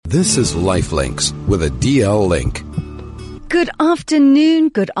This is Lifelinks with a DL link. Good afternoon,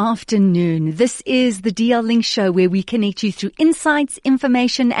 good afternoon. This is the DL Link Show where we connect you through insights,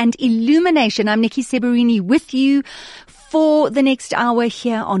 information and illumination. I'm Nikki Seberini with you for the next hour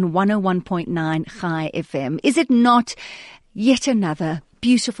here on 101.9 Chai FM. Is it not yet another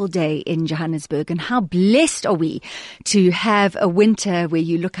beautiful day in Johannesburg, and how blessed are we to have a winter where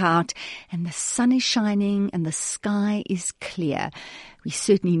you look out and the sun is shining and the sky is clear. We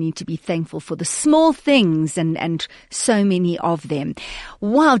certainly need to be thankful for the small things and so many of them.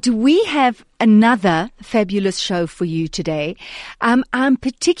 Wow, do we have another fabulous show for you today? I'm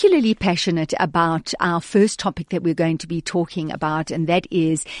particularly passionate about our first topic that we're going to be talking about, and that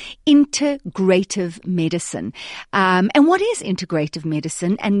is integrative medicine. And what is integrative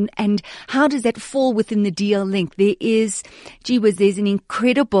medicine, and how does that fall within the DL link? There's an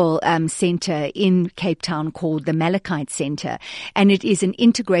incredible center in Cape Town called the Malachite Center, and it is an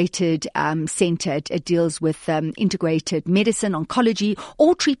integrated center. It deals with integrated medicine, oncology,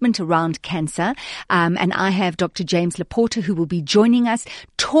 all treatment around cancer. And I have Dr. James Laporta, who will be joining us,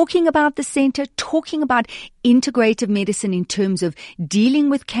 talking about the center, talking about integrative medicine in terms of dealing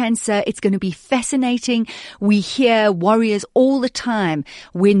with cancer. It's going to be fascinating. We hear warriors all the time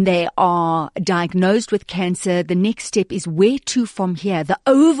when they are diagnosed with cancer. The next step is where to from here, the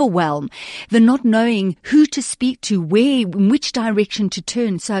overwhelm, the not knowing who to speak to, where, in which direction to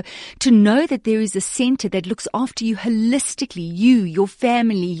turn. So to know that there is a center that looks after you holistically, you, your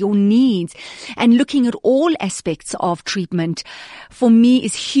family, your needs, and looking at all aspects of treatment, for me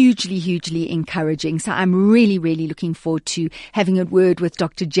is hugely, hugely encouraging. So I'm really, really looking forward to having a word with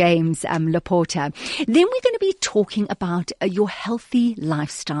Dr. James Laporta. Then we're going to be talking about your healthy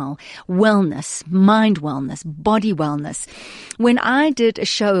lifestyle, wellness, mind wellness, body wellness. When I did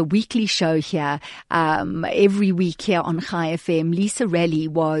a weekly show here, every week here on Chai FM, Lisa Raleigh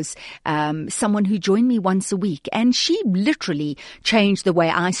was someone who joined me once a week, and she literally changed the way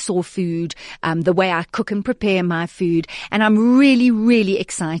I saw food, the way I cook and prepare my food. And I'm really, really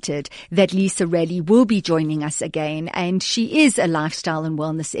excited that Lisa Raleigh will be joining us again, and she is a lifestyle and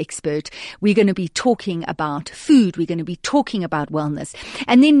wellness expert. We're going to be talking about food. We're going to be talking about wellness.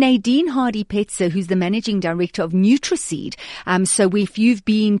 And then Nadine Hardy-Petzer, who's the managing director of NutriSeed. So if you've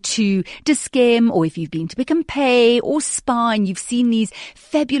been to Dischem, or if you've been to Pick n Pay or Spar, and you've seen these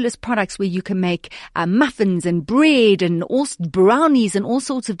fabulous products where you can make muffins and bread and all brownies and all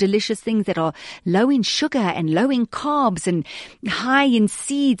sorts of delicious things that are low in sugar and low in carbs and high in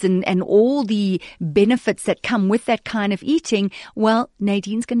seeds and all the benefits that come with that kind of eating, well,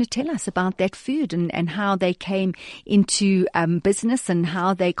 Nadine's going to tell us about that food and how they came into business and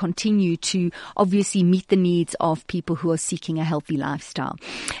how they continue to obviously meet the needs of people who are seeking a healthy lifestyle.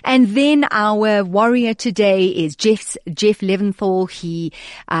 And then our warrior today is Jeff Leventhal. He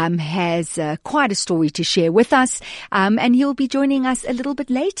has quite a story to share with us, and he'll be joining us a little bit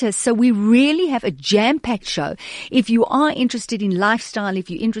later. So we really have a jam-packed show. If you are interested in lifestyle, if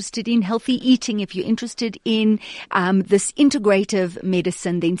you're interested in healthy eating, if you're interested in this integrative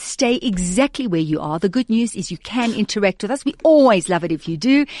medicine, then stay exactly where you are. The good news is you can interact with us. We always love it if you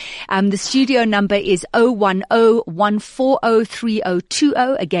do. The studio number is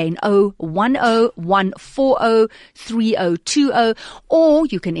 010-140-3020. Again, 010-140-3020. Or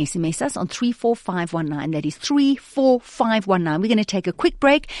you can SMS us on 34519. That is 34519. We're going to take a quick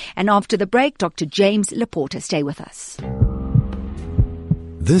break, and after the break, Dr. James Laporta. Stay with us.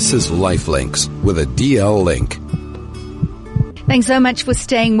 This is Lifelinks with a DL link. Thanks so much for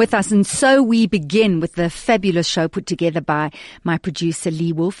staying with us. And so we begin with the fabulous show put together by my producer,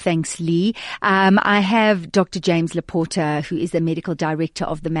 Lee Wolf. Thanks, Lee. I have Dr. James Laporta, who is the medical director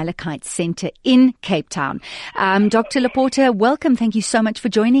of the Malachite Center in Cape Town. Dr. Laporta, welcome. Thank you so much for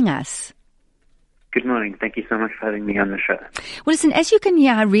joining us. Good morning. Thank you so much for having me on the show. Well, listen, as you can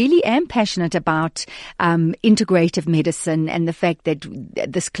hear, I really am passionate about integrative medicine and the fact that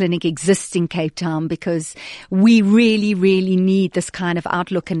this clinic exists in Cape Town, because we really, really need this kind of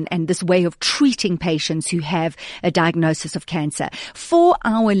outlook and this way of treating patients who have a diagnosis of cancer. For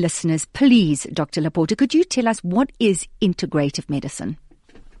our listeners, please, Dr. Laporta, could you tell us what is integrative medicine?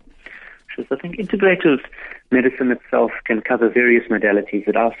 Sure. So I think integrative medicine itself can cover various modalities.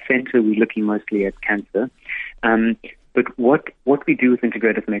 At our center, we're looking mostly at cancer. But what we do with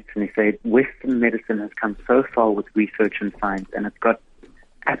integrative medicine is say Western medicine has come so far with research and science, and it's got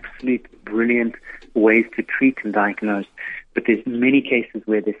absolute brilliant ways to treat and diagnose. But there's many cases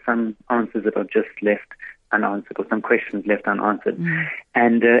where there's some answers that are just left unanswered, or some questions left unanswered.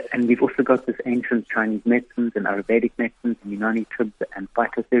 And we've also got this ancient Chinese medicines and Ayurvedic medicines and Unani tibs and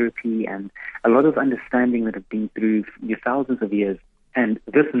phytotherapy and a lot of understanding that have been through thousands of years And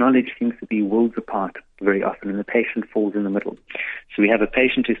this knowledge seems to be worlds apart very often, and the patient falls in the middle. So we have a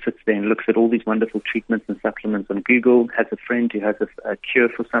patient who sits there and looks at all these wonderful treatments and supplements on Google, has a friend who has a cure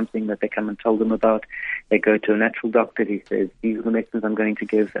for something that they come and tell them about. They go to a natural doctor who says, these are the medicines I'm going to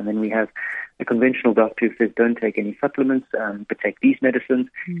give. And then we have a conventional doctor who says, don't take any supplements, but take these medicines.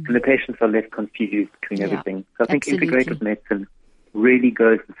 And the patients are left confused between everything. So I think integrative medicine really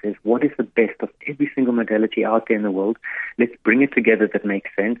goes and says, what is the best of every single modality out there in the world? Let's bring it together that makes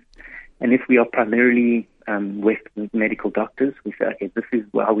sense. And if we are primarily Western medical doctors, we say, okay, this is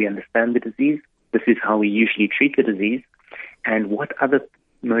how we understand the disease. This is how we usually treat the disease. And what other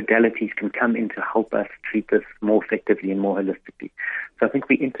modalities can come in to help us treat this more effectively and more holistically. So I think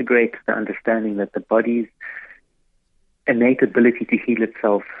we integrate the understanding that the body's innate ability to heal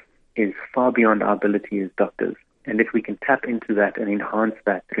itself is far beyond our ability as doctors. And if we can tap into that and enhance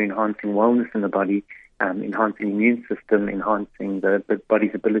that through enhancing wellness in the body, enhancing the immune system, enhancing the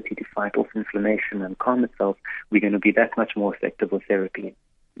body's ability to fight off inflammation and calm itself, we're going to be that much more effective with therapy.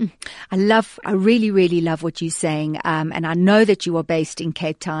 I really, really love what you're saying. And I know that you are based in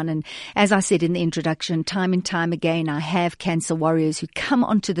Cape Town. And as I said in the introduction, time and time again, I have cancer warriors who come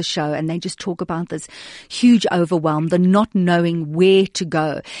onto the show and they just talk about this huge overwhelm, the not knowing where to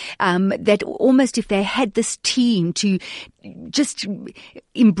go. That almost if they had this team to just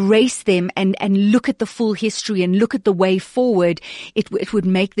embrace them and look at the full history and look at the way forward, it would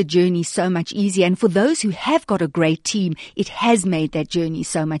make the journey so much easier. And for those who have got a great team, it has made that journey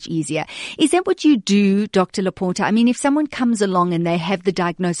so much easier. Is that what you do, Dr. Laporta? I mean, if someone comes along and they have the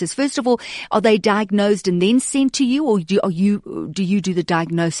diagnosis, first of all, are they diagnosed and then sent to you, or do you do the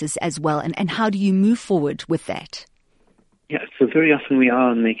diagnosis as well? And how do you move forward with that? Yeah, so very often we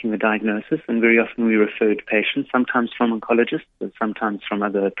are making the diagnosis, and very often we refer to patients, sometimes from oncologists, and sometimes from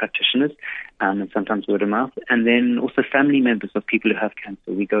other practitioners, and sometimes word of mouth, and then also family members of people who have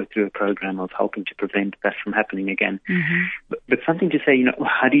cancer. We go through a program of helping to prevent that from happening again. But something to say,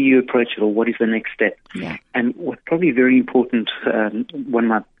 how do you approach it, or what is the next step? Yeah. And what's probably very important, one of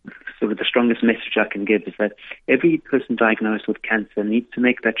my sort of the strongest message I can give is that every person diagnosed with cancer needs to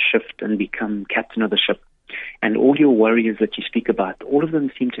make that shift and become captain of the ship. And all your warriors that you speak about, all of them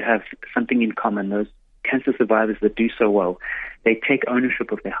seem to have something in common. Those cancer survivors that do so well, they take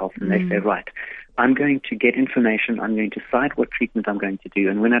ownership of their health and they say, right, I'm going to get information, I'm going to decide what treatment I'm going to do.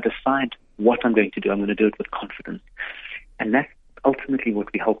 And when I decide what I'm going to do, I'm going to do it with confidence. And that's ultimately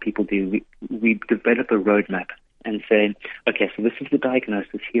what we help people do. We develop a roadmap and say, okay, so this is the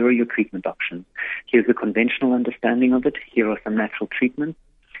diagnosis, here are your treatment options. Here's the conventional understanding of it, here are some natural treatments.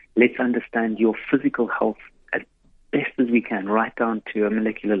 Let's understand your physical health as best as we can, right down to a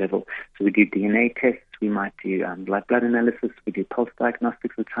molecular level. So we do DNA tests, we might do blood analysis, we do pulse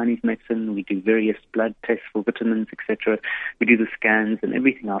diagnostics with Chinese medicine, we do various blood tests for vitamins, etc. We do the scans and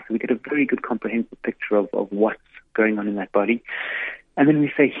everything else. So we get a very good comprehensive picture of what's going on in that body. And then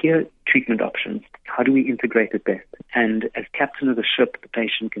we say, here are treatment options. How do we integrate it best? And as captain of the ship, the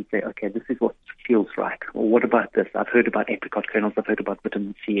patient can say, okay, this is what feels right. Or what about this? I've heard about apricot kernels. I've heard about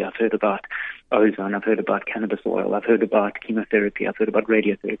vitamin C. I've heard about ozone. I've heard about cannabis oil. I've heard about chemotherapy. I've heard about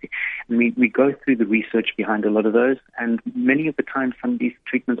radiotherapy. And we go through the research behind a lot of those. And many of the time, some of these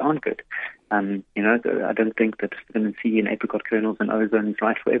treatments aren't good. I don't think that vitamin C and apricot kernels and ozone is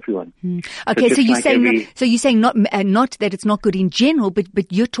right for everyone. Okay, so you're saying not that it's not good in general,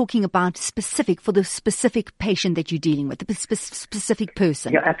 but you're talking about specific for the specific patient that you're dealing with, the specific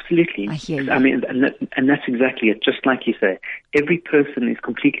person. Yeah, absolutely. I hear you. I mean, and that's exactly it. Just like you say, every person is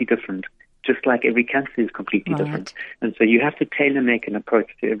completely different. Just like every cancer is completely different. And so you have to tailor-make an approach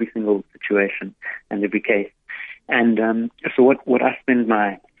to every single situation and every case. And so what I spend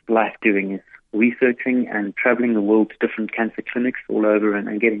my life doing is researching and traveling the world to different cancer clinics all over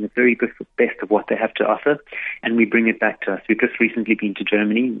and getting the very best of what they have to offer, and we bring it back to us. We've just recently been to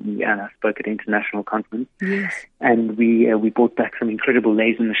Germany, and I spoke at an international conference, and we brought back some incredible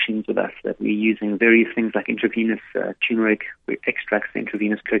laser machines with us that we're using various things like intravenous turmeric extracts,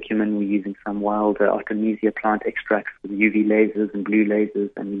 intravenous curcumin. We're using some wild Artemisia plant extracts with UV lasers and blue lasers,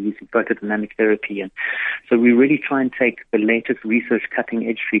 and we're using photodynamic therapy. And so we really try and take the latest research,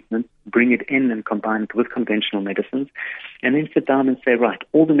 cutting-edge treatments, bring it in and combine it with conventional medicines, and then sit down and say, right,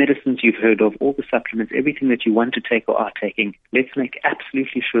 all the medicines you've heard of, all the supplements, everything that you want to take or are taking, let's make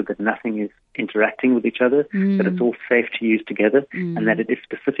absolutely sure that nothing is interacting with each other, that it's all safe to use together, and that it is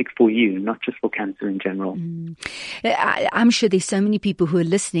specific for you, not just for cancer in general. I'm sure there's so many people who are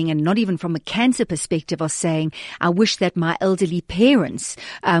listening, and not even from a cancer perspective, are saying, I wish that my elderly parents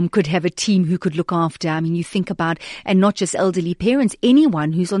could have a team who could look after. I mean, you think about, and not just elderly parents,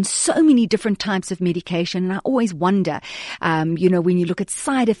 anyone who's on so many different different types of medication. And I always wonder, when you look at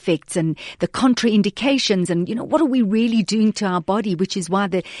side effects and the contraindications and, what are we really doing to our body, which is why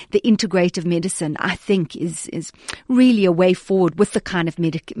the integrative medicine, I think, is really a way forward with the kind of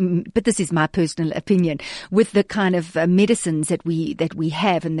but this is my personal opinion, with the kind of medicines that we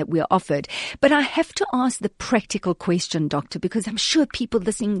have and that we're offered. But I have to ask the practical question, Doctor, because I'm sure people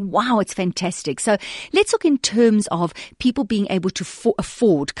listening, wow, it's fantastic. So let's look in terms of people being able to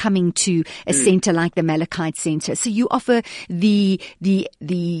afford coming to a center like the Malachite Center. So you offer the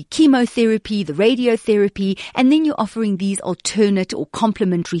chemotherapy, the radiotherapy, and then you're offering these alternate or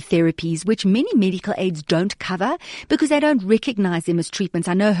complementary therapies, which many medical aids don't cover because they don't recognize them as treatments.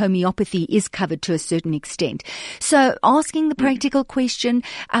 I know homeopathy is covered to a certain extent. So asking the practical question,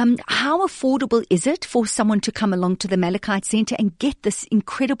 how affordable is it for someone to come along to the Malachite Center and get this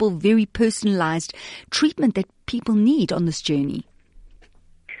incredible, very personalized treatment that people need on this journey?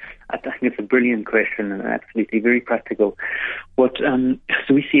 I think it's a brilliant question and absolutely very practical.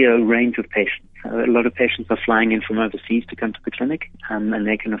 So we see a range of patients. A lot of patients are flying in from overseas to come to the clinic, and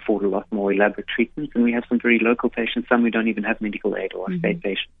they can afford a lot more elaborate treatments. And we have some very local patients, some who don't even have medical aid or are state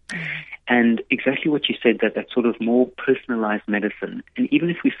patients. And exactly what you said, that sort of more personalized medicine. And even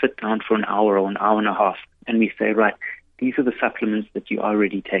if we sit down for an hour or an hour and a half and we say, right, these are the supplements that you are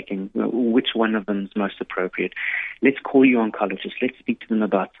already taking. Which one of them is most appropriate? Let's call your oncologist. Let's speak to them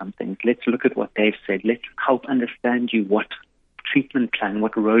about something. Let's look at what they've said. Let's help understand you what treatment plan,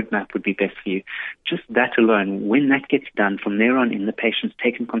 what roadmap would be best for you. Just that alone, when that gets done, from there on in, the patient's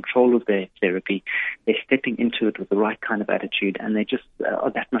taking control of their therapy. They're stepping into it with the right kind of attitude, and they just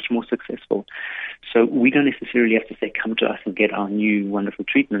are that much more successful. So we don't necessarily have to say, come to us and get our new wonderful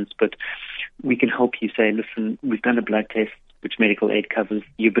treatments, but we can help you say, listen, we've done a blood test, which medical aid covers.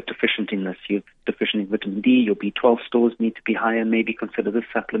 You're a bit deficient in this. You're deficient in vitamin D. Your B12 stores need to be higher. Maybe consider this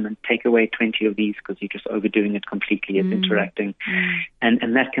supplement. Take away 20 of these because you're just overdoing it completely. It's interacting.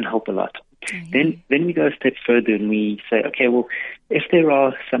 And that can help a lot. Then we go a step further and we say, okay, well, if there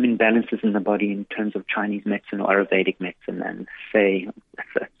are some imbalances in the body in terms of Chinese medicine or Ayurvedic medicine, and say,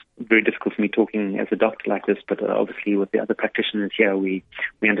 it's very difficult for me talking as a doctor like this, but obviously with the other practitioners here, we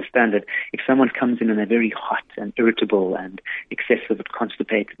understand that if someone comes in and they're very hot and irritable and excessive and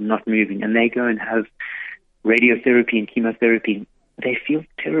constipated and not moving, and they go and have radiotherapy and chemotherapy, they feel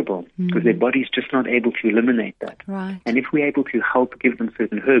terrible because their body's just not able to eliminate that. Right. And if we're able to help give them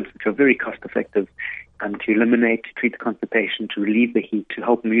certain herbs, which are very cost effective, to eliminate, to treat the constipation, to relieve the heat, to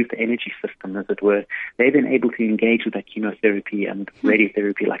help move the energy system, as it were, they're then able to engage with that chemotherapy and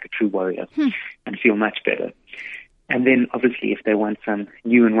radiotherapy like a true warrior and feel much better. And then, obviously, if they want some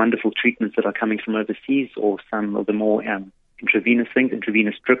new and wonderful treatments that are coming from overseas, or some of the more intravenous things,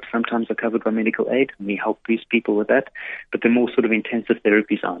 intravenous drips sometimes are covered by medical aid, and we help boost people with that. But the more sort of intensive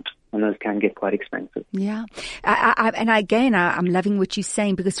therapies aren't, and those can get quite expensive. Yeah. I'm loving what you're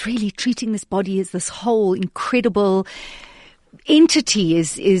saying, because really treating this body as this whole incredible entity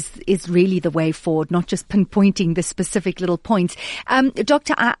is really the way forward, not just pinpointing the specific little points.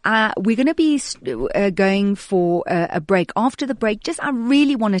 Doctor, we're going to be going for a break. After the break, I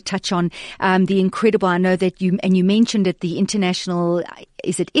really want to touch on the incredible, I know that you mentioned at the international,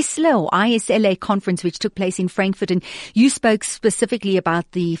 is it ISLA or ISLA conference, which took place in Frankfurt, and you spoke specifically about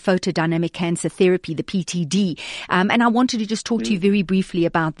the photodynamic cancer therapy, the PTD. And I wanted to just talk to you very briefly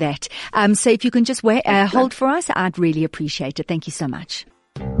about that. So if you can just hold for us, I'd really appreciate it. Thank you so much.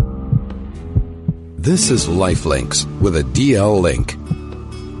 This is Lifelinks with a DL link.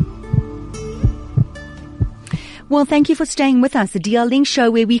 Well, thank you for staying with us. The DL Link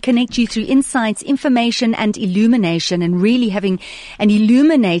Show, where we connect you through insights, information and illumination, and really having an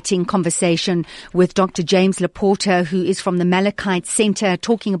illuminating conversation with Dr. James Laporta, who is from the Malachite Center,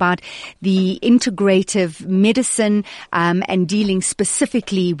 talking about the integrative medicine and dealing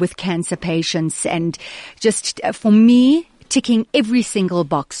specifically with cancer patients. And just for me, ticking every single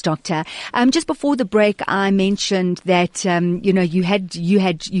box, Doctor. Just before the break, I mentioned that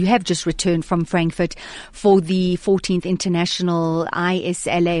you have just returned from Frankfurt for the 14th International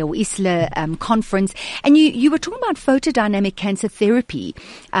ISLA or ISLA conference, and you were talking about photodynamic cancer therapy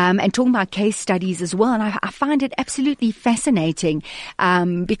and talking about case studies as well. And I find it absolutely fascinating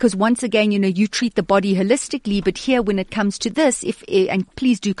because once again, you treat the body holistically, but here when it comes to this, and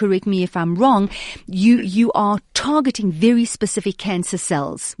please do correct me if I'm wrong, you are targeting very specific cancer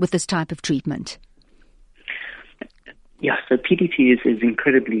cells with this type of treatment. Yeah, so PDT is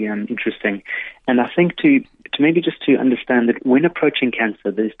incredibly interesting, and I think to maybe just to understand that when approaching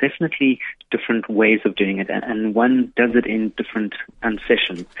cancer, there's definitely different ways of doing it, and one does it in different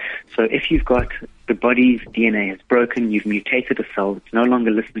sessions. So if you've got the body's DNA has broken, you've mutated a cell, it's no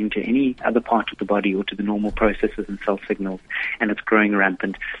longer listening to any other part of the body or to the normal processes and cell signals, and it's growing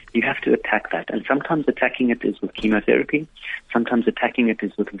rampant, you have to attack that. And sometimes attacking it is with chemotherapy, sometimes attacking it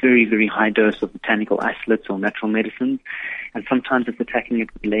is with very, very high dose of botanical isolates or natural medicines, and sometimes it's attacking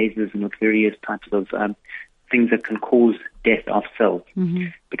it with lasers and with various types of things that can cause death of cells. Mm-hmm.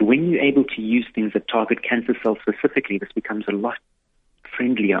 But when you're able to use things that target cancer cells specifically, this becomes a lot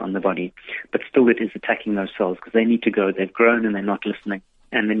friendlier on the body. But still it is attacking those cells because they need to go. They've grown and they're not listening.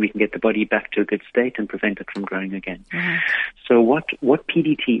 And then we can get the body back to a good state and prevent it from growing again. Mm-hmm. So what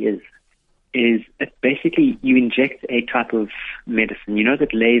PDT is it basically you inject a type of medicine. You know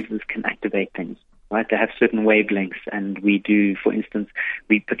that lasers can activate things. Right, they have certain wavelengths, and we do, for instance,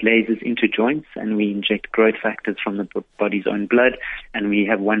 we put lasers into joints and we inject growth factors from the body's own blood, and we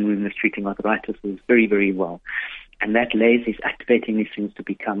have one room that's treating arthritis very, very well. And that laser is activating these things to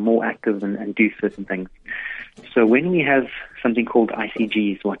become more active and do certain things. So when we have something called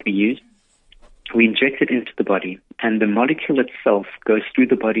ICGs, what we use, we inject it into the body, and the molecule itself goes through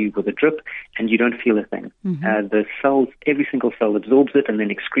the body with a drip, and you don't feel a thing. Mm-hmm. The cells, every single cell absorbs it and then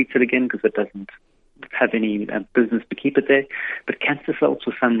excretes it again because it doesn't have any business to keep it there. But cancer cells,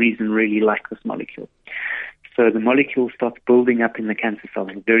 for some reason, really like this molecule. So the molecule starts building up in the cancer cell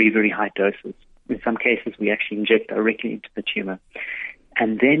in very, very high doses. In some cases, we actually inject directly into the tumor.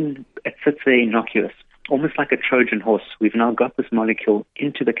 And then it sits there innocuous, almost like a Trojan horse. We've now got this molecule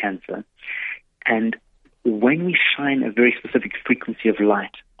into the cancer. And when we shine a very specific frequency of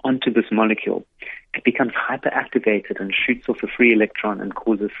light onto this molecule, it becomes hyperactivated and shoots off a free electron and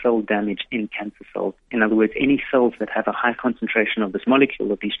causes cell damage in cancer cells. In other words, any cells that have a high concentration of this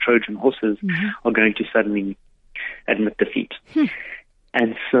molecule, of these Trojan horses, are going to suddenly admit defeat.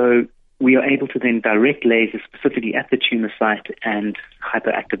 And so we are able to then direct lasers specifically at the tumor site and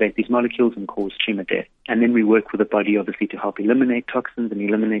hyperactivate these molecules and cause tumor death. And then we work with the body, obviously, to help eliminate toxins and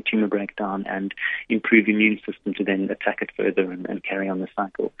eliminate tumor breakdown and improve the immune system to then attack it further and carry on the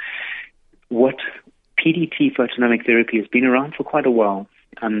cycle. What PDT, photonic therapy, has been around for quite a while.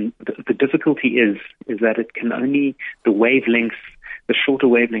 The difficulty is that it can only, the shorter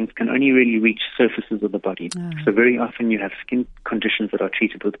wavelengths can only really reach surfaces of the body. So very often you have skin conditions that are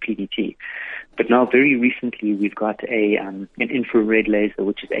treated with PDT. But now very recently we've got an infrared laser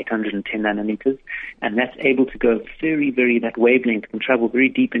which is 810 nanometers, and that's able to go that wavelength can travel very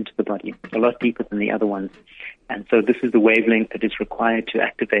deep into the body, a lot deeper than the other ones. And so this is the wavelength that is required to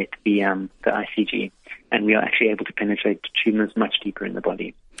activate the ICG, and we are actually able to penetrate tumors much deeper in the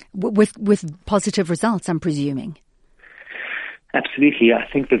body. With positive results, I'm presuming. Absolutely. I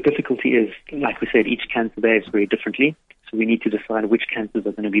think the difficulty is, like we said, each cancer behaves very differently. So we need to decide which cancers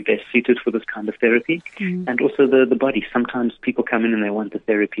are going to be best suited for this kind of therapy. And also the body. Sometimes people come in and they want the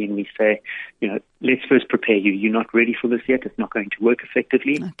therapy and we say, let's first prepare you. You're not ready for this yet. It's not going to work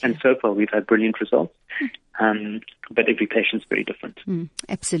effectively. Okay. And so far we've had brilliant results. But every patient's very different.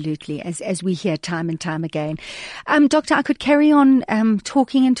 Absolutely, as we hear time and time again. Doctor, I could carry on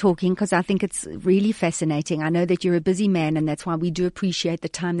talking because I think it's really fascinating. I know that you're a busy man, and that's why we do appreciate the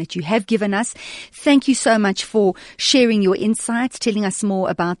time that you have given us. Thank you so much for sharing your insights, telling us more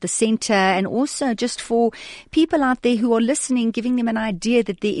about the center, and also just for people out there who are listening, giving them an idea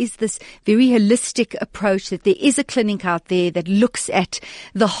that there is this very holistic approach, that there is a clinic out there that looks at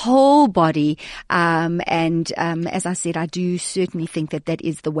the whole body, and as I said, I do certainly think that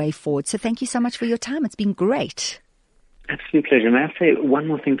is the way forward. So thank you so much for your time. It's been great. Absolute pleasure. May I say one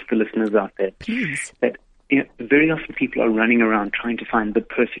more thing to the listeners out there? Please. That very often people are running around trying to find the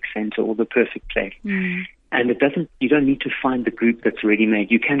perfect center or the perfect place. And you don't need to find the group that's ready-made.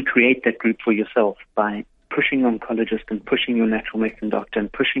 You can create that group for yourself by pushing oncologists and pushing your natural medicine doctor and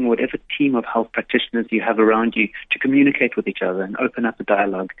pushing whatever team of health practitioners you have around you to communicate with each other and open up a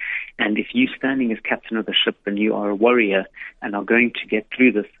dialogue. And if you're standing as captain of the ship and you are a warrior and are going to get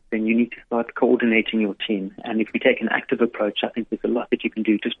through this, then you need to start coordinating your team. And if we take an active approach, I think there's a lot that you can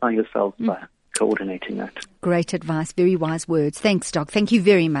do just by yourself by coordinating that. Great advice. Very wise words. Thanks, Doc. Thank you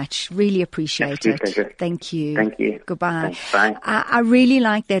very much. Really appreciate it. Pleasure. Thank you. Thank you. Goodbye. Thanks. Bye. I really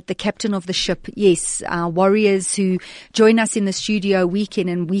like that, the captain of the ship. Yes, our warriors who join us in the studio week in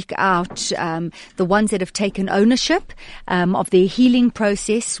and week out, the ones that have taken ownership of their healing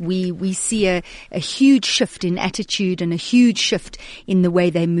process. We see a huge shift in attitude and a huge shift in the way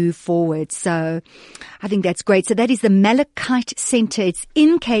they move forward. So I think that's great. So that is the Malachite Center. It's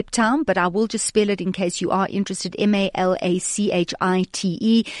in Cape Town, but I will just just spell it in case you are interested. MALACHITE.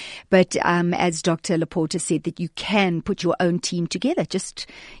 But as Dr. Laporta said, that you can put your own team together. Just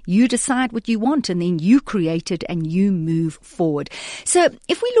you decide what you want and then you create it and you move forward. So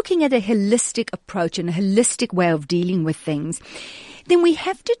if we're looking at a holistic approach and a holistic way of dealing with things, then we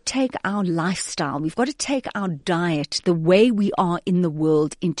have to take our lifestyle. We've got to take our diet, the way we are in the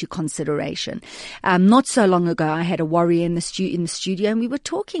world, into consideration. Not so long ago, I had a warrior in the studio, and we were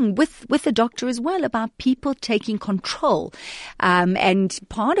talking with a doctor as well about people taking control. And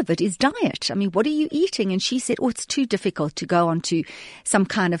part of it is diet. I mean, what are you eating? And she said, it's too difficult to go on to some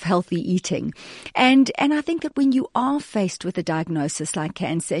kind of healthy eating. And I think that when you are faced with a diagnosis like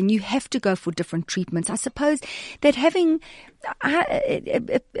cancer and you have to go for different treatments, I suppose that having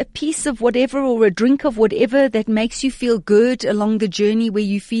a piece of whatever or a drink of whatever that makes you feel good along the journey where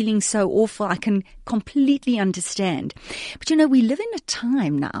you're feeling so awful, I can completely understand. But we live in a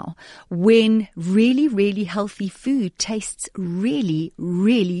time now when really, really healthy food tastes really,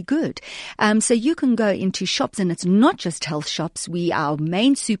 really good. So you can go into shops, and it's not just health shops. Our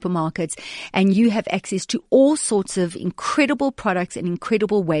main supermarkets, and you have access to all sorts of incredible products and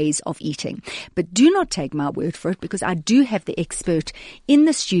incredible ways of eating. But do not take my word for it, because I do have the expert in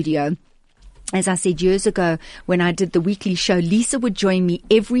the studio. As I said years ago, when I did the weekly show, Lisa would join me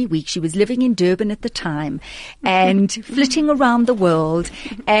every week. She was living in Durban at the time and flitting around the world.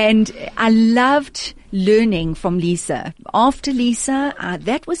 And I loved learning from Lisa. After Lisa,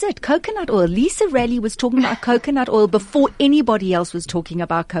 that was it. Coconut oil. Lisa Raleigh was talking about coconut oil before anybody else was talking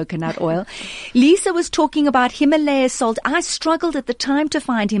about coconut oil. Lisa was talking about Himalaya salt. I struggled at the time to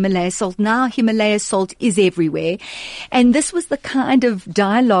find Himalaya salt. Now Himalaya salt is everywhere. And this was the kind of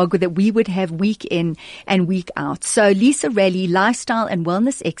dialogue that we would have week in and week out. So Lisa Raleigh, lifestyle and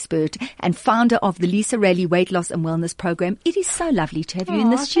wellness expert and founder of the Lisa Raleigh Weight Loss and Wellness Program. It is so lovely to have you in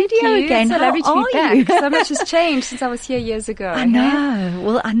the studio again. It's so lovely to be back. So much has changed since I was here years ago. I know.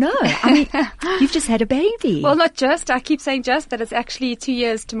 Well, I know. I mean, you've just had a baby. Well, not just. I keep saying just, that it's actually 2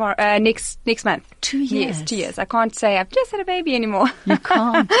 years tomorrow, next month. 2 years? Yes, 2 years. I can't say I've just had a baby anymore. You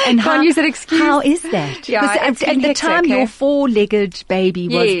can't. And can't use that excuse. How is that? Yeah, at the time, your four-legged baby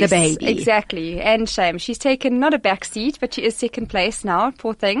was the baby. Exactly. And shame. She's taken not a back seat, but she is second place now.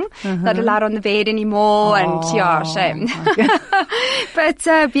 Poor thing. Not allowed on the bed anymore. And shame.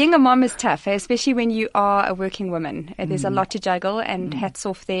 But being a mom is tough, especially when you are a working woman. There's a lot to juggle, and hats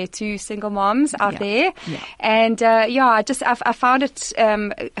off there to single moms out there. Yeah. And I found it,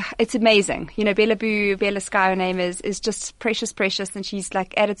 it's amazing. Bella Sky, her name is just precious, and she's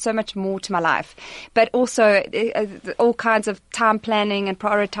like added so much more to my life. But also all kinds of time planning and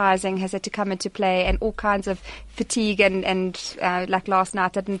prioritizing has had to come into play, and all kinds of fatigue and like last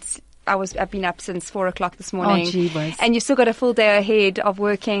night I've been up since 4:00 this morning. Oh, gee whiz. And you still got a full day ahead of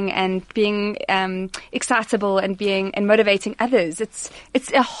working and being excitable and motivating others. It's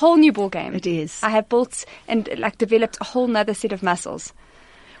a whole new ball game. It is. I have built and developed a whole nother set of muscles.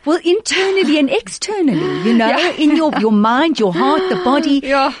 Well, internally and externally, in your mind, your heart, the body.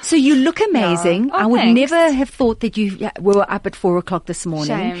 Yeah. So you look amazing. Yeah. Oh, I would thanks. never have thought that you were up at 4:00 this morning.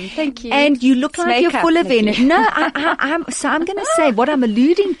 Shame. Thank you. And you look like you're full of energy. No, I'm going to say what I'm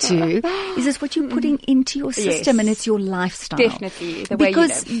alluding to is what you're putting into your system, and it's your lifestyle. Definitely. The way you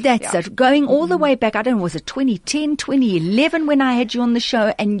live. Because that's it. Going all the way back, I don't know, was it 2010, 2011 when I had you on the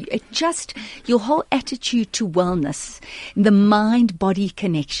show, and your whole attitude to wellness, the mind-body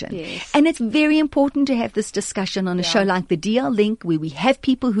connection. Yes. And it's very important to have this discussion on a show like the DL Link, where we have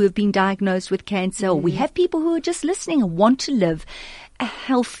people who have been diagnosed with cancer, or we have people who are just listening and want to live a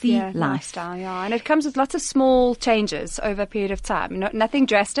healthy lifestyle. Yeah, and it comes with lots of small changes over a period of time. Nothing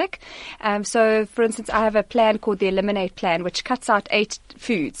drastic. So, for instance, I have a plan called the Eliminate Plan, which cuts out 8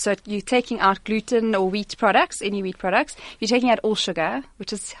 foods. So you're taking out gluten or wheat products, any wheat products. You're taking out all sugar,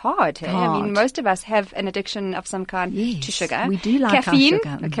 which is hard. Hey? I mean, most of us have an addiction of some kind to sugar. We do like caffeine. Our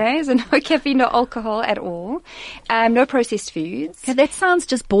sugar. Okay, so no caffeine, no alcohol at all. No processed foods. Okay, that sounds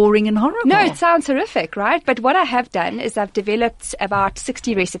just boring and horrible. No, it sounds horrific, right? But what I have done is I've developed about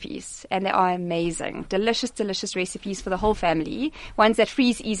 60 recipes, and they are amazing. Delicious recipes for the whole family. Ones that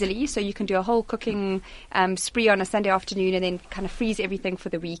freeze easily, so you can do a whole cooking spree on a Sunday afternoon and then kind of freeze everything for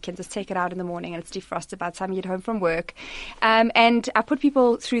the week and just take it out in the morning, and it's defrosted by the time you get home from work. And I put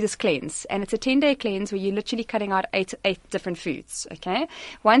people through this cleanse, and it's a 10-day cleanse where you're literally cutting out eight different foods, okay?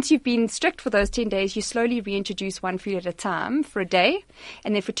 Once you've been strict for those 10 days, you slowly reintroduce one food at a time for a day,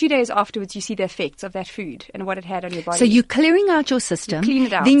 and then for 2 days afterwards, you see the effects of that food and what it had on your body. So you're clearing out your system. system. Clean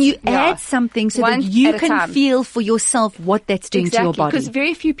it out. Then you add something so One that you at a can time. feel for yourself what that's doing to your body. Because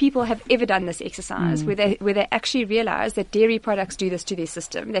very few people have ever done this exercise where they actually realize that dairy products do this to their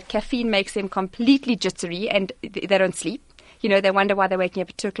system, that caffeine makes them completely jittery and they don't sleep. You know, they wonder why they're waking up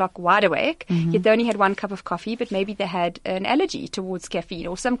at 2 o'clock wide awake. Yet they only had 1 cup of coffee, but maybe they had an allergy towards caffeine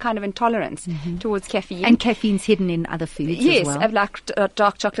or some kind of intolerance towards caffeine. And caffeine's hidden in other foods as well. Yes, like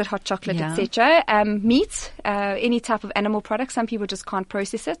dark chocolate, hot chocolate, etc. Meat, any type of animal product. Some people just can't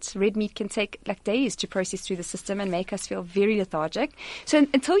process it. Red meat can take like days to process through the system and make us feel very lethargic. So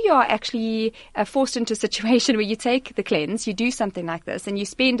until you are actually forced into a situation where you take the cleanse, you do something like this, and you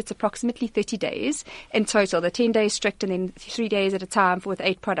spend, it's approximately 30 days in total, the 10 days strict and then 3 days at a time with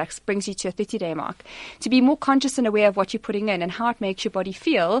 8 products brings you to a 30-day mark. To be more conscious and aware of what you're putting in and how it makes your body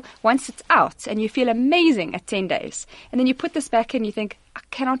feel once it's out, and you feel amazing at 10 days. And then you put this back and you think, I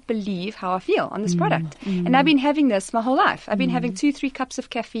cannot believe how I feel on this product. And I've been having this my whole life. I've been having 2-3 cups of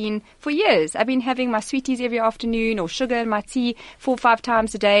caffeine for years. I've been having my sweeties every afternoon or sugar in my tea 4 or 5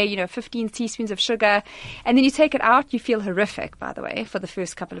 times a day, 15 teaspoons of sugar. And then you take it out, you feel horrific, by the way, for the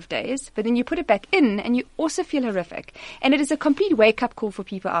first couple of days. But then you put it back in and you also feel horrific. And it is a complete wake-up call for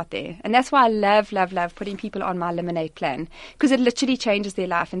people out there. And that's why I love, love, love putting people on my Eliminate plan, because it literally changes their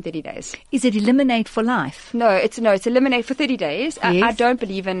life in 30 days. Is it Eliminate for life? No, it's Eliminate for 30 days. Yes. I don't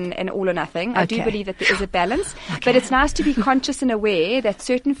believe in all or nothing. I do Okay. believe that there is a balance, but it's nice to be conscious and aware that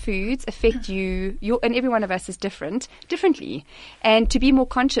certain foods affect you, and every one of us is differently. And to be more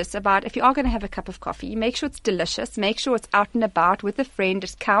conscious about, if you are going to have a cup of coffee, make sure it's delicious, make sure it's out and about with a friend,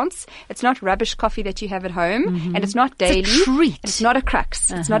 it counts. It's not rubbish coffee that you have at home, and it's not daily. It's a treat. It's not a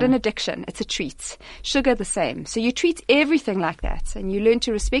crux. It's not an addiction. It's a treat. Sugar the same. So you treat everything like that, and you learn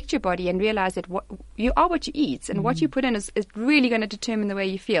to respect your body and realize that you are what you eat, and what you put in is really going to determine the way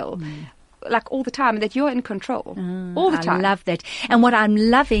you feel. Like all the time, that you're in control all the time. I love that. And what I'm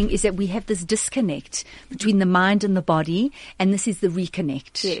loving is that we have this disconnect between the mind and the body, and this is the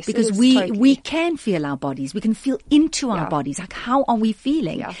reconnect. Yes, because it is we totally. can feel our bodies. We can feel into our bodies. Like, how are we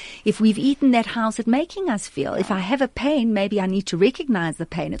feeling? Yeah. If we've eaten that, how's it making us feel? If I have a pain, maybe I need to recognize the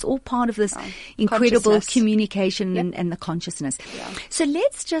pain. It's all part of this incredible Consciousness. communication and the consciousness. So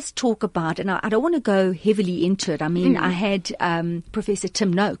let's just talk about, and I don't want to go heavily into it. I mean, I had Professor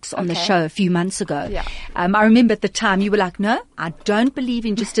Tim Noakes on the show a few months ago. Yeah. I remember at the time you were like, no, I don't believe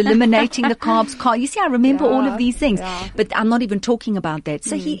in just eliminating the carbs. You see, I remember all of these things, but I'm not even talking about that.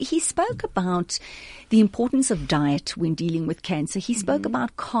 So he spoke about the importance of diet when dealing with cancer. He spoke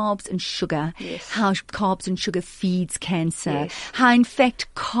about carbs and sugar, how carbs and sugar feeds cancer, how in fact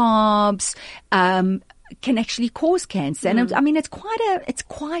carbs can actually cause cancer. And I mean, it's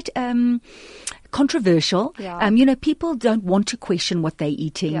quite controversial. Yeah. People don't want to question what they're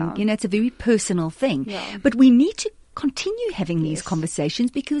eating. Yeah. It's a very personal thing. Yeah. But we need to continue having these conversations,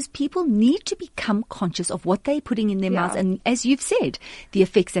 because people need to become conscious of what they're putting in their mouths, and as you've said, the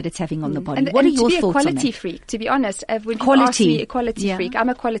effects that it's having on the body. What are your thoughts on that? To be a quality freak, to be honest, when people ask me a quality freak, I'm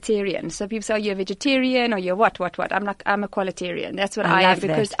a qualitarian. So people say, oh, you're a vegetarian or you're what? I'm like, I'm a qualitarian. That's what I am,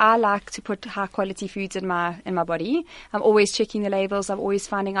 because I like to put high quality foods in my body. I'm always checking the labels. I'm always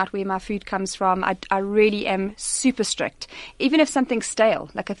finding out where my food comes from. I really am super strict. Even if something's stale,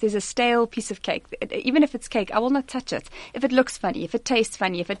 like if there's a stale piece of cake, even if it's cake, I will not touch it. If it looks funny, if it tastes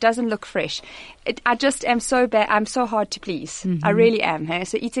funny, if it doesn't look fresh, I just am so bad. I'm so hard to please. I really am. Hey?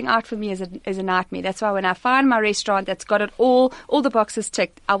 So eating out for me is a nightmare. That's why when I find my restaurant that's got it all the boxes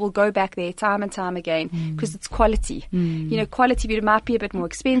ticked, I will go back there time and time again, because it's quality. Quality might be a bit more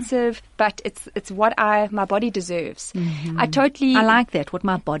expensive, but it's what my body deserves. I like that, what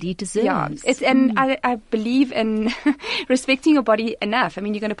my body deserves. Yeah, and I believe in respecting your body enough. I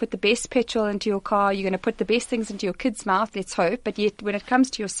mean, you're going to put the best petrol into your car, you're going to put the best things into your kids' mouth, let's hope, but yet when it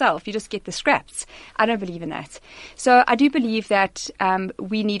comes to yourself, you just get the scraps. I don't believe in that. So I do believe that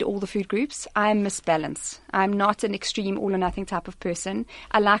we need all the food groups. I'm Miss Balance. I'm not an extreme all or nothing type of person.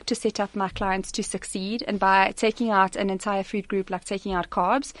 I like to set up my clients to succeed, and by taking out an entire food group, like taking out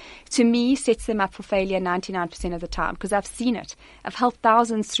carbs, to me sets them up for failure 99% of the time, because I've seen it. I've helped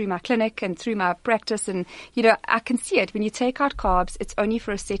thousands through my clinic and through my practice, and I can see it. When you take out carbs, it's only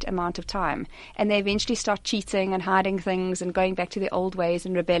for a set amount of time, and they eventually start cheating and hiding things and going back to their old ways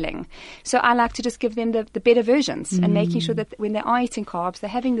and rebelling. So I like to just give them the better versions, and making sure that when they are eating carbs, they're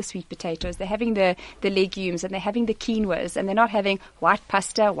having the sweet potatoes, they're having the legumes, and they're having the quinoas, and they're not having white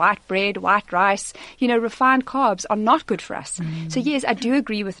pasta, white bread, white rice. Refined carbs are not good for us. So yes, I do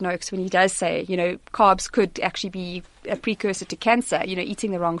agree with Noakes when he does say, carbs could actually be a precursor to cancer,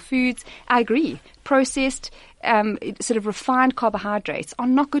 eating the wrong foods. I agree. Processed, sort of refined carbohydrates are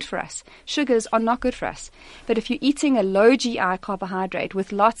not good for us. Sugars are not good for us. But if you're eating a low GI carbohydrate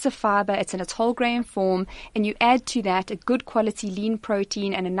with lots of fiber, it's in its whole grain form, and you add to that a good quality lean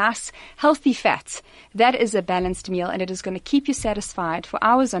protein and a nice healthy fat, that is a balanced meal, and it is going to keep you satisfied for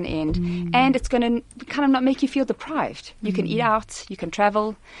hours on end, and it's going to kind of not make you feel deprived. You can eat out, you can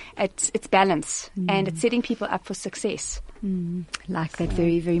travel. It's balance, and it's setting people up for success. Like that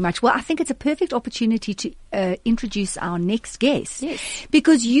very, very much. Well, I think it's a perfect opportunity to introduce our next guest. Yes.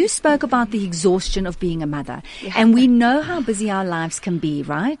 Because you spoke about the exhaustion of being a mother. Yeah. And we know how busy our lives can be,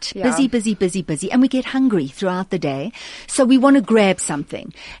 right? Yeah. Busy. And we get hungry throughout the day. So we want to grab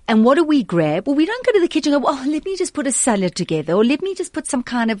something. And what do we grab? Well, we don't go to the kitchen and go, let me just put a salad together, or let me just put some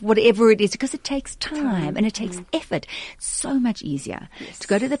kind of whatever it is, because it takes time and it takes effort. It's so much easier to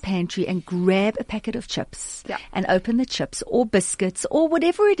go to the pantry and grab a packet of chips and open the chips or biscuits or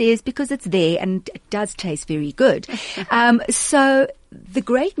whatever it is, because it's there and it does taste very good. So the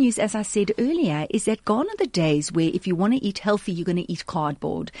great news, as I said earlier, is that gone are the days where if you want to eat healthy, you're going to eat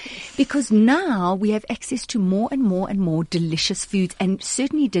cardboard. Because now we have access to more and more and more delicious foods, and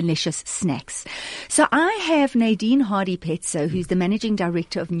certainly delicious snacks. So I have Nadine Hardy-Petzo, who's the managing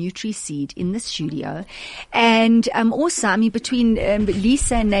director of NutriSeed, in the studio. And also, between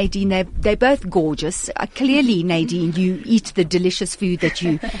Lisa and Nadine, they're both gorgeous. Clearly, Nadine, you eat the delicious food that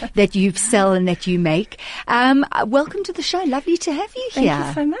you sell and that you make. Welcome to the show. Lovely to have you here. Thank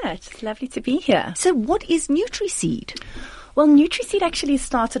you so much. It's lovely to be here. So what is NutriSeed? Well, NutriSeed actually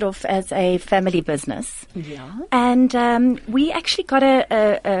started off as a family business. Yeah. And we actually got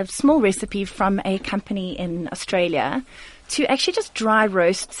a small recipe from a company in Australia to actually just dry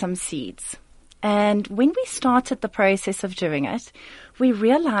roast some seeds. And when we started the process of doing it, we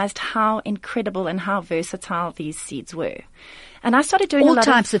realized how incredible and how versatile these seeds were. And I started doing all a lot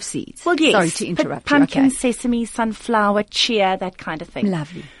types of seeds. Well, yes. Sorry to interrupt you. Pumpkin, Okay. sesame, sunflower, chia, that kind of thing.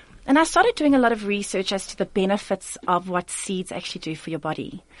 Lovely. And I started doing a lot of research as to the benefits of what seeds actually do for your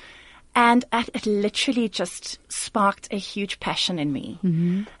body. And it literally just sparked a huge passion in me.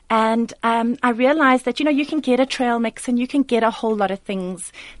 Mm-hmm. And I realized that, you can get a trail mix and you can get a whole lot of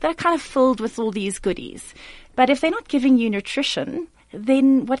things that are kind of filled with all these goodies. But if they're not giving you nutrition,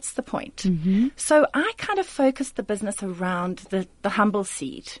 then what's the point? Mm-hmm. So I kind of focused the business around the humble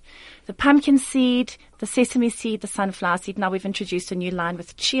seed, the pumpkin seed, the sesame seed, the sunflower seed. Now we've introduced a new line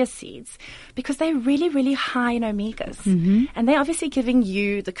with chia seeds because they're really, really high in omegas. Mm-hmm. And they're obviously giving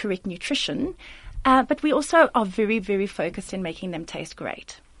you the correct nutrition. But we also are very, very focused in making them taste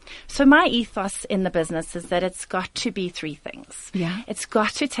great. So my ethos in the business is that it's got to be three things. Yeah. It's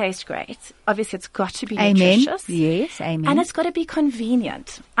got to taste great. Obviously, it's got to be Amen. nutritious. Yes, amen. And it's got to be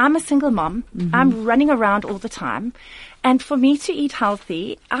convenient. I'm a single mom. Mm-hmm. I'm running around all the time. And for me to eat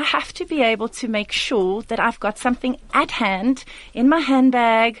healthy, I have to be able to make sure that I've got something at hand in my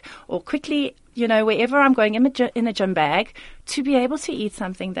handbag or quickly, wherever I'm going in a gym bag to be able to eat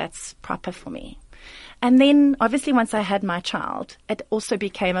something that's proper for me. And then, obviously, once I had my child, it also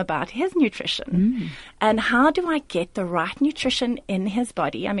became about his nutrition. And how do I get the right nutrition in his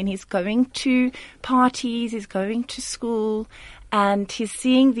body? He's going to parties, he's going to school, and he's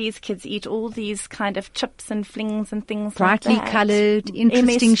seeing these kids eat all these kind of chips and flings and things brightly like that. coloured,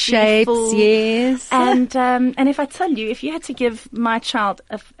 interesting MSG shapes, full. yes. And if I tell you, if you had to give my child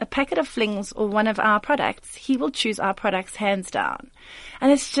a packet of flings or one of our products, he will choose our products hands down.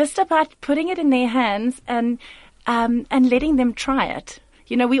 And it's just about putting it in their hands and letting them try it.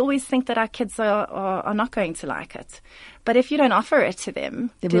 We always think that our kids are not going to like it. But if you don't offer it to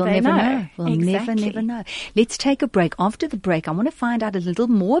them, we'll never know. We'll exactly. never know. Let's take a break. After the break, I want to find out a little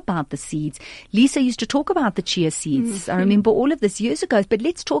more about the seeds. Lisa used to talk about the chia seeds. I remember all of this years ago. But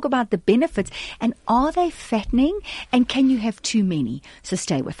let's talk about the benefits. And are they fattening? And can you have too many? So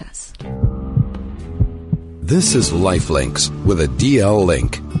stay with us. This is Lifelinks with a DL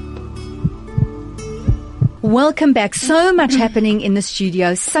link. Welcome back. So much happening in the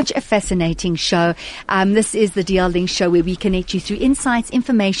studio. Such a fascinating show. This is the DL Link show where we connect you through insights,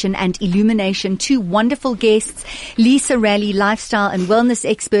 information and illumination. Two wonderful guests, Lisa Raleigh, lifestyle and wellness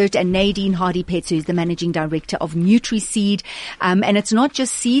expert, and Nadine Hardy-Petzo, who's the managing director of NutriSeed. And it's not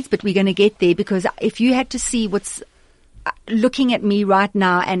just seeds, but we're going to get there, because if you had to see what's looking at me right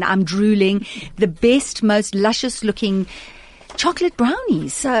now and I'm drooling, the best, most luscious looking chocolate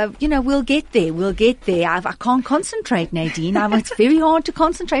brownies. So, we'll get there. I can't concentrate, Nadine. It's very hard to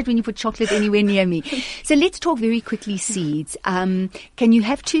concentrate when you put chocolate anywhere near me. So let's talk very quickly seeds. Can you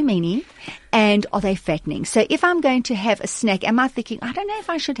have too many? and are they fattening? So if I'm going to have a snack, am I thinking, I don't know if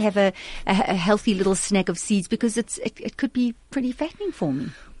I should have a healthy little snack of seeds because it could be pretty fattening for me?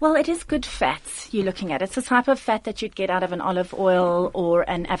 Well, it is good fats you're looking at. It's the type of fat that you'd get out of an olive oil or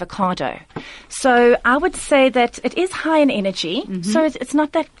an avocado. So I would say that it is high in energy. So it's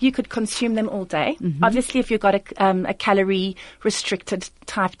not that you could consume them all day. Obviously, if you've got a calorie restricted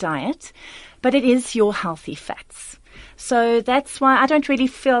type diet, but it is your healthy fats. So that's why I don't really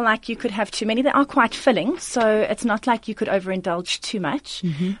feel like you could have too many. They are quite filling, so it's not like you could overindulge too much.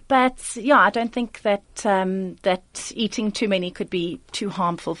 But yeah, I don't think that that eating too many could be too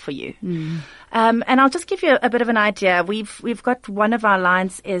harmful for you. And I'll just give you a bit of an idea. We've got one of our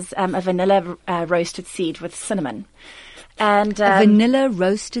lines is a vanilla roasted seed with cinnamon. And a vanilla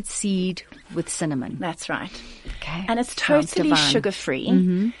roasted seed with cinnamon. That's right. Okay. And it's totally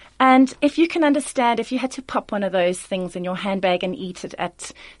sugar-free. And if you can understand, if you had to pop one of those things in your handbag and eat it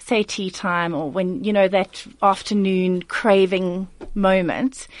at, say, tea time or when, that afternoon craving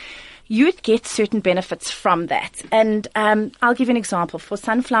moment, you would get certain benefits from that. And I'll give you an example. For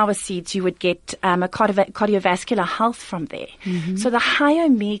sunflower seeds, you would get a cardiovascular health from there. So the high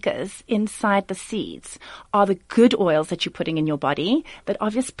omegas inside the seeds are the good oils that you're putting in your body that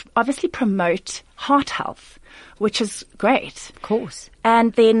obviously promote heart health, which is great. Of course.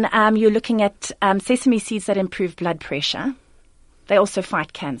 And then you're looking at sesame seeds that improve blood pressure. They also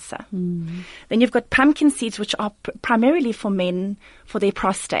fight cancer. Then you've got pumpkin seeds, which are primarily for men for their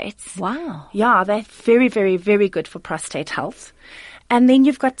prostates. Wow. Yeah, they're very, very, very good for prostate health. And then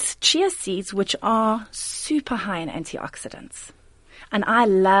you've got chia seeds, which are super high in antioxidants. And I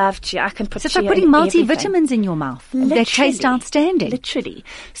love chia. I can put chia in everything. So it's like putting multivitamins in your mouth. They taste outstanding. Literally.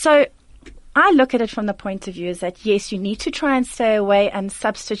 So I look at it from the point of view is that, yes, you need to try and stay away and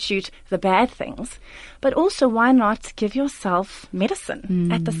substitute the bad things, but also why not give yourself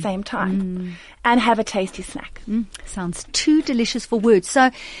medicine at the same time and have a tasty snack? Sounds too delicious for words.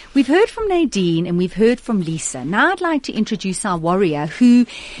 So we've heard from Nadine and we've heard from Lisa. Now I'd like to introduce our warrior who,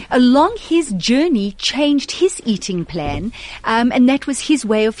 along his journey, changed his eating plan, and that was his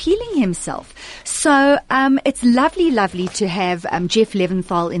way of healing himself. So it's lovely to have Jeff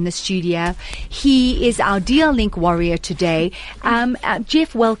Leventhal in the studio. He is our DL Link warrior today.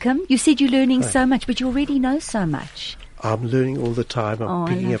 Jeff, welcome. You said you're learning so much, but you already know so much. I'm learning all the time. I'm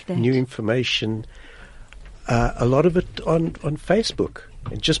picking up new information. A lot of it on Facebook,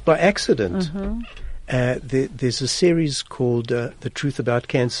 and just by accident. There's a series called The Truth About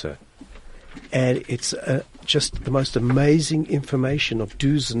Cancer. And it's just the most amazing information of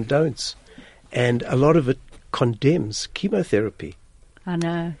do's and don'ts. And a lot of it condemns chemotherapy. I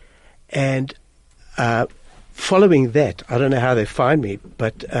know. And following that, I don't know how they find me,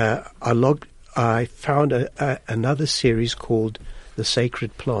 but I found another series called The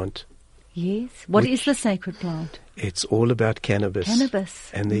Sacred Plant. Yes. What is the sacred plant? It's all about cannabis. Cannabis.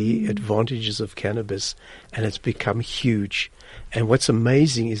 And the advantages of cannabis. And it's become huge. And what's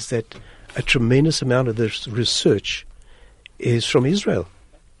amazing is that a tremendous amount of this research is from Israel.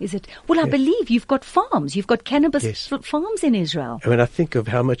 Is it? Well, I believe you've got farms. You've got cannabis farms in Israel. And when I think of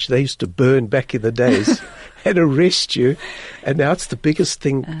how much they used to burn back in the days and arrest you, and now it's the biggest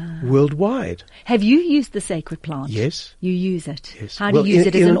thing worldwide. Have you used the sacred plant? Yes. You use it? Yes. How do you use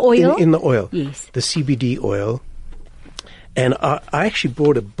it? As an oil? In the oil. Yes. The CBD oil. And I actually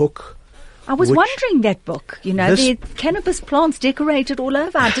bought a book. I was wondering that book. The cannabis plants decorated all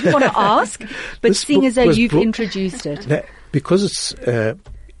over. I didn't want to ask, but seeing as though you've introduced it. Because it's...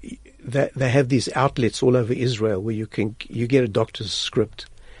 they have these outlets all over Israel where you get a doctor's script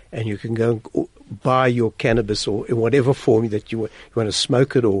and you can go and buy your cannabis or in whatever form that you want to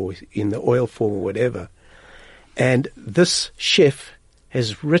smoke it or in the oil form or whatever. And this chef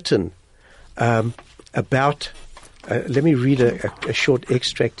has written about, let me read a short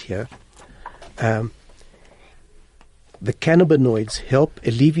extract here. The cannabinoids help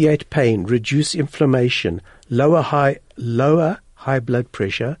alleviate pain, reduce inflammation, lower high blood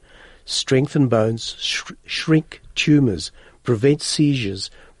pressure, strengthen bones, shrink tumors, prevent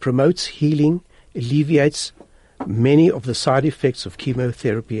seizures, promotes healing, alleviates many of the side effects of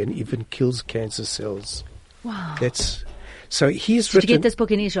chemotherapy, and even kills cancer cells. Wow. So he's written... Did you get this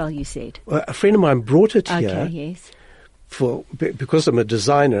book in Israel, you said? Well, a friend of mine brought it here. Okay, yes. Because I'm a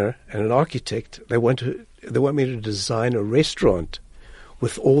designer and an architect, they want me to design a restaurant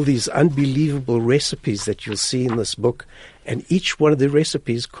with all these unbelievable recipes that you'll see in this book, and each one of the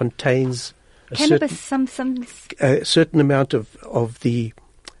recipes contains a certain amount of the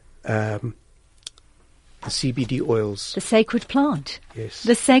the CBD oils. The sacred plant. Yes.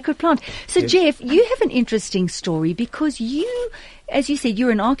 The sacred plant. So, Yes. Jeff, you have an interesting story because you, as you said,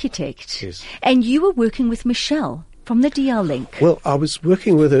 you're an architect. Yes. And you were working with Michelle from the DL Link. Well, I was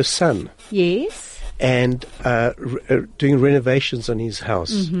working with her son Yes. and doing renovations on his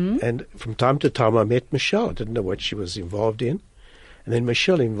house. And from time to time, I met Michelle. I didn't know what she was involved in. And then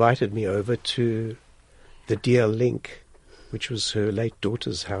Michelle invited me over to the DL Link, which was her late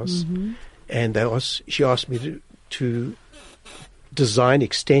daughter's house. And she asked me to design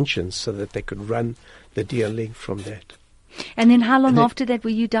extensions so that they could run the DL Link from that. And then how long And then- after that were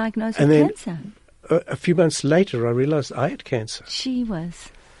you diagnosed and with then- cancer? A few months later, I realized I had cancer. She was.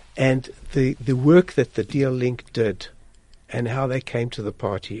 And the work that the DL Link did and how they came to the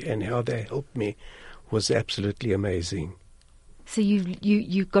party and how they helped me was absolutely amazing. So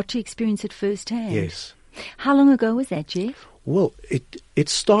you got to experience it firsthand. Yes. How long ago was that, Jeff? Well, it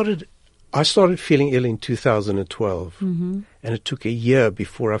started. I started feeling ill in 2012, and it took a year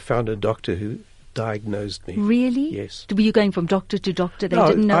before I found a doctor who diagnosed me. Really? Yes. Were you going from doctor to doctor? They No,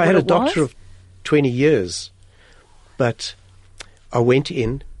 didn't know I what had it a doctor was? of 20 years, but I went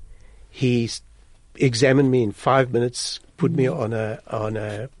in. He examined me in 5 minutes, put me on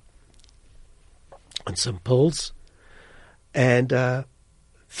some pills, and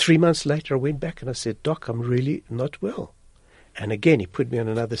 3 months later I went back and I said, "Doc, I'm really not well." And again, he put me on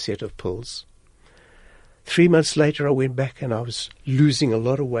another set of pills. 3 months later, I went back and I was losing a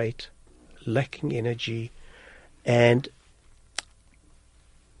lot of weight, lacking energy, and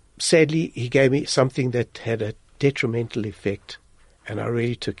sadly, he gave me something that had a detrimental effect, and I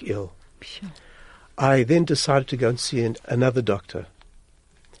really took ill. Sure. I then decided to go and see another doctor,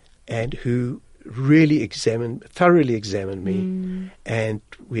 and who really thoroughly examined me, and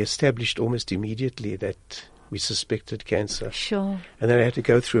we established almost immediately that we suspected cancer. Sure. And then I had to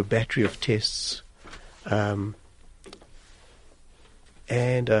go through a battery of tests. And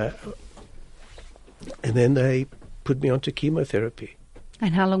then they put me onto chemotherapy.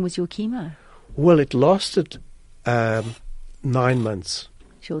 And how long was your chemo? Well, it lasted 9 months.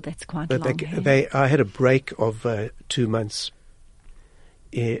 Sure, that's quite But long. Hey? I had a break of 2 months.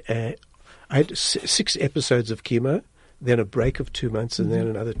 I had 6 episodes of chemo, then a break of 2 months, and then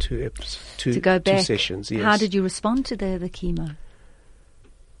another two To go back. 2 sessions. Yes. How did you respond to the chemo?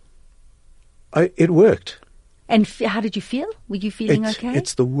 It worked. And how did you feel? Were you feeling okay?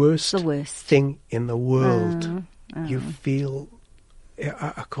 It's the worst, The worst. thing in the world. You feel,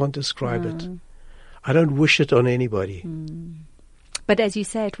 I can't describe it. I don't wish it on anybody. But as you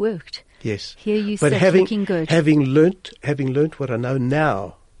say, it worked. Yes. Here you But sit looking good. having learnt what I know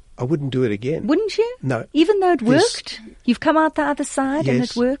now, I wouldn't do it again. Wouldn't you? No. Even though it Yes. worked? You've come out the other side and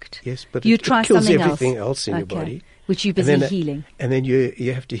it worked? Yes, but you it try kills something everything else in your Okay. body. Which you're And busy then, healing. And then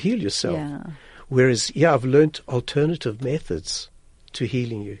you have to heal yourself. Yeah. Whereas, I've learnt alternative methods to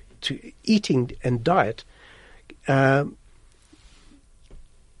healing you, to eating and diet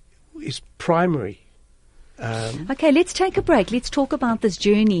is primary. Okay, let's take a break. Let's talk about this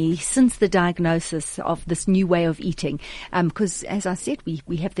journey since the diagnosis of this new way of eating. Because, as I said,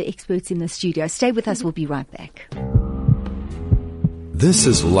 we have the experts in the studio. Stay with us. We'll be right back. This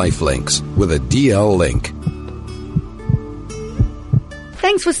is Lifelinks with a DL link.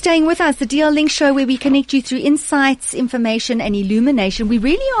 Thanks for staying with us. The DL Link Show, where we connect you through insights, information, and illumination. We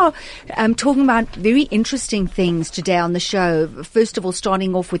really are talking about very interesting things today on the show. First of all,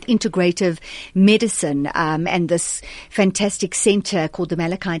 starting off with integrative medicine and this fantastic centre called the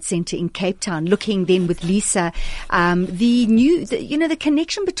Malachite Centre in Cape Town. Looking then with Lisa, the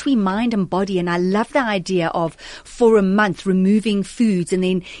connection between mind and body. And I love the idea of, for a month, removing foods and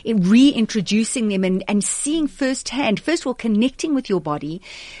then reintroducing them and seeing firsthand, first of all, connecting with your body,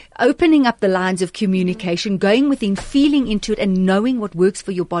 opening up the lines of communication, going within, feeling into it and knowing what works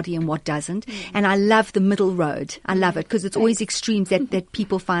for your body and what doesn't. And I love the middle road. I love it because it's always extremes that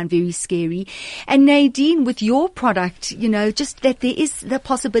people find very scary. And Nadine, with your product, just that there is the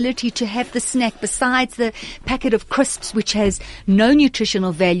possibility to have the snack besides the packet of crisps, which has no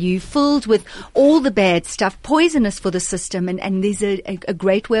nutritional value, filled with all the bad stuff, poisonous for the system. And there's a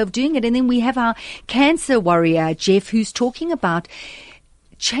great way of doing it. And then we have our cancer warrior, Jeff, who's talking about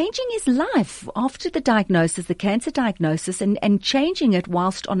changing his life after the diagnosis, the cancer diagnosis, and changing it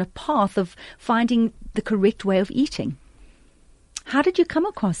whilst on a path of finding the correct way of eating. How did you come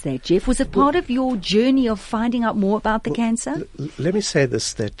across that, Jeff? Was it part of your journey of finding out more about the cancer? Let me say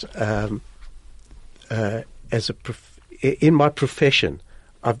this, that in my profession,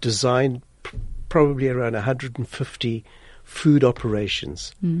 I've designed probably around 150 food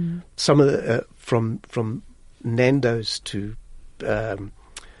operations. Some of the, from Nando's to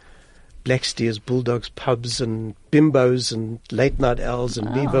Black Steers, Bulldogs, pubs and bimbos and late night owls and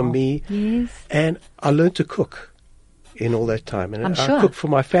Viva Me. Yes. And I learned to cook in all that time. And I'm I sure. cooked for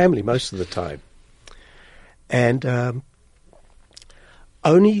my family most of the time. And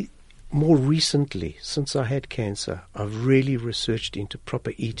only more recently, since I had cancer, I've really researched into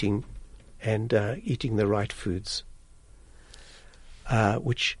proper eating and eating the right foods,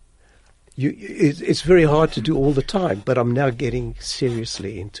 which it's very hard to do all the time, but I'm now getting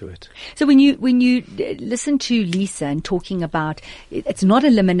seriously into it. So when you listen to Lisa and talking about it's not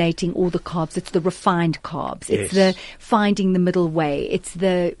eliminating all the carbs, it's the refined carbs, it's Yes. the finding the middle way, it's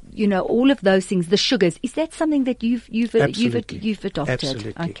the all of those things, the sugars. Is that something that you've Absolutely. adopted?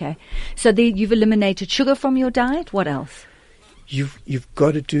 Absolutely. Okay, so you've eliminated sugar from your diet. What else? You've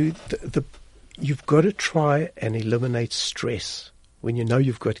got to do you've got to try and eliminate stress when you know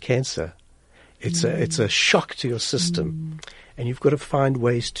you've got cancer. It's a shock to your system, and you've got to find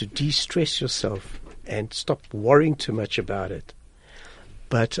ways to de-stress yourself and stop worrying too much about it.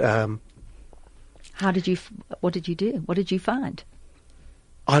 But What did you do? What did you find?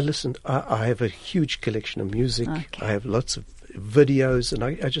 I listened. I have a huge collection of music. Okay. I have lots of videos, and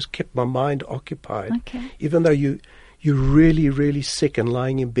I just kept my mind occupied. Okay. Even though you're really, really sick and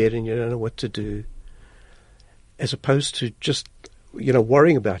lying in bed and you don't know what to do, as opposed to just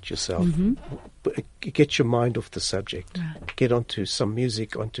worrying about yourself. Get your mind off the subject. Right. Get onto some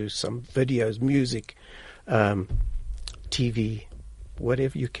music, onto some videos, music, TV,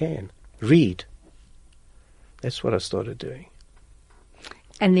 whatever you can. Read. That's what I started doing.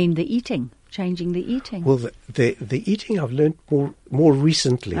 And then the eating, changing the eating. Well, the eating I've learned more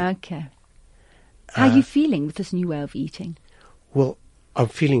recently. Okay. How are you feeling with this new way of eating? Well, I'm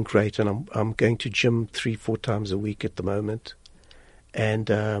feeling great, and I'm going to gym 3-4 times a week at the moment, and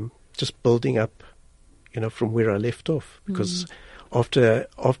just building up, from where I left off. Because after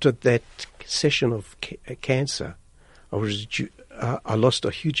that session of cancer, I lost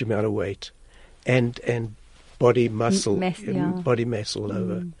a huge amount of weight, and body muscle, body mass all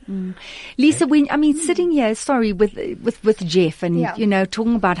over. Lisa, sitting here, with Jeff, and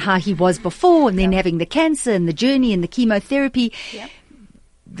talking about how he was before, and then having the cancer and the journey and the chemotherapy,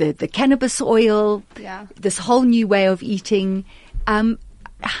 the cannabis oil, this whole new way of eating.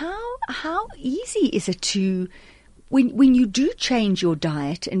 How easy is it to, when you do change your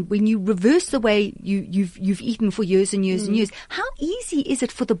diet and when you reverse the way you've eaten for years and years and years, how easy is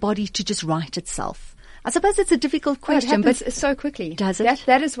it for the body to just right itself? I suppose it's a difficult question, but but so quickly. Does it?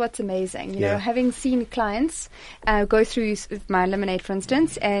 That is what's amazing. Having seen clients go through my Eliminate, for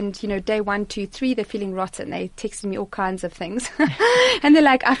instance, and day 1, 2, 3, they're feeling rotten. They texted me all kinds of things, and they're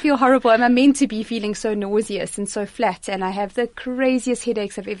like, "I feel horrible. Am I meant to be feeling so nauseous and so flat? And I have the craziest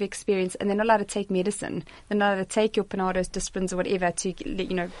headaches I've ever experienced." And they're not allowed to take medicine. They're not allowed to take your Panados, Disprins, or whatever to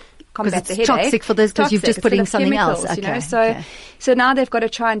combat the headache. It's toxic for this because you've just put in something else. So now they've got to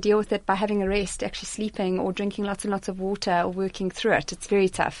try and deal with it by having a rest, actually sleeping or drinking lots and lots of water or working through it. It's very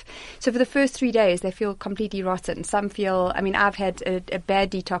tough. So for the first 3 days, they feel completely rotten. Some feel, I've had a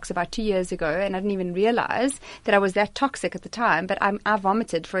bad detox about 2 years ago, and I didn't even realize that I was that toxic at the time, but I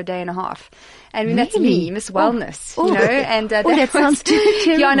vomited for a day and a half. That's me, Miss Wellness, and that sounds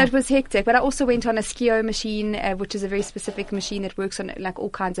terrible. Yeah, and it was hectic. But I also went on a skio machine, which is a very specific machine that works on all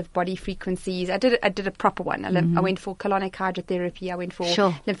kinds of body frequencies. I did a proper one. I went for colonic hydrotherapy. I went for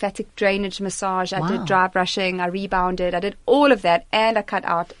lymphatic drainage massage. I did dry brushing. I rebounded. I did all of that, and I cut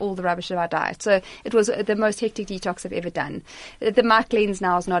out all the rubbish of our diet. So it was the most hectic detox I've ever done. The Mike Lens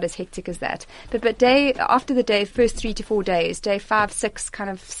now is not as hectic as that. But after the first 3 to 4 days, day 5, 6, kind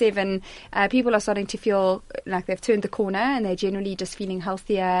of 7, people are starting to feel like they've turned the corner, and they're generally just feeling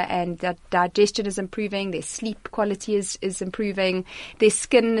healthier, and their digestion is improving, their sleep quality is improving, their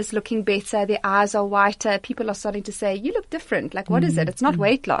skin is looking better, their eyes are whiter. People are starting to say, "You look different." Like, what is it? It's not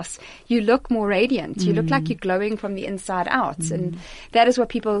weight loss. You look more radiant. You look like you're glowing from the inside out. And that is what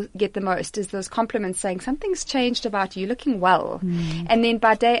people get the most, is those compliments saying, "Something's changed about you, looking well." And then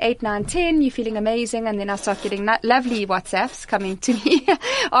by day 8, 9, 10, you're feeling amazing. And then I start getting lovely WhatsApps coming to me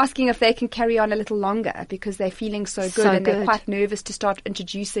asking if they can carry on a little longer because they're feeling so good, they're quite nervous to start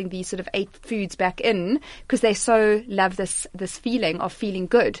introducing these sort of 8 foods back in because they so love this feeling of feeling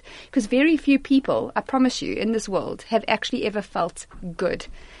good. Because very few people, I promise you, in this world have actually ever felt good.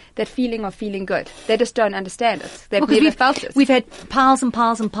 That feeling of feeling good. They just don't understand it. They've never felt it. We've had piles and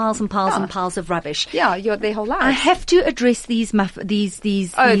piles and piles and piles and piles of rubbish. Yeah, their whole life. I have to address these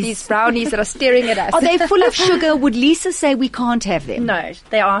these brownies that are staring at us. Are they full of sugar? Would Lisa say we can't have them? No,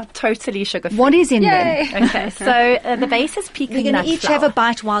 they are totally sugar-free. What is in them? Okay, so the base is pecan nut flour. We're going to each have a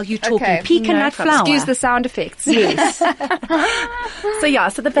bite while you're talking. Pecan nut flour. Excuse the sound effects. Yes.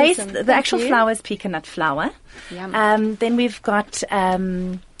 So the the base, Awesome. the Thank actual you. flour is pecan nut flour. Yum. Then we've got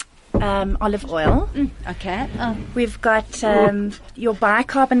olive oil. Okay. We've got your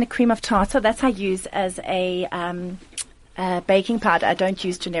bicarb and the cream of tartar. That's I use as a baking powder. I don't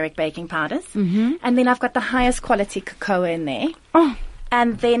use generic baking powders. Mm-hmm. And then I've got the highest quality cocoa in there. Oh.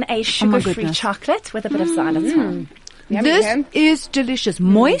 And then a sugar-free goodness. chocolate with a bit of xylitol. Yummy, This huh? is delicious.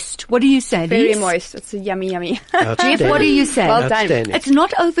 Moist? What do you say, Very Lise? moist. It's a yummy. Jeff, what do you say? Well done. Outstanding. It's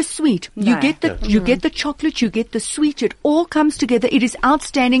not oversweet. You No. get the you get the chocolate, you get the sweet. It all comes together. It is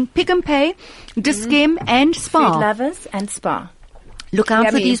outstanding. Pick and Pay, Dischem, and Food Spa. lovers and spa. Look out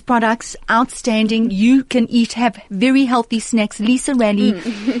for Yummy. these products. Outstanding. You can have very healthy snacks. Lisa Raleigh,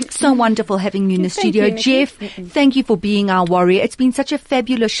 so wonderful having you in the studio. you, Nikki. Jeff, thank you for being our warrior. It's been such a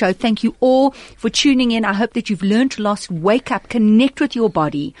fabulous show. Thank you all for tuning in. I hope that you've learned lost. Wake up, connect with your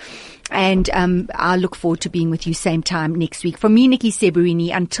body. And I look forward to being with you same time next week. From me, Nikki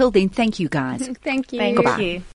Seberini. Until then, thank you guys. Thank you. Thank you.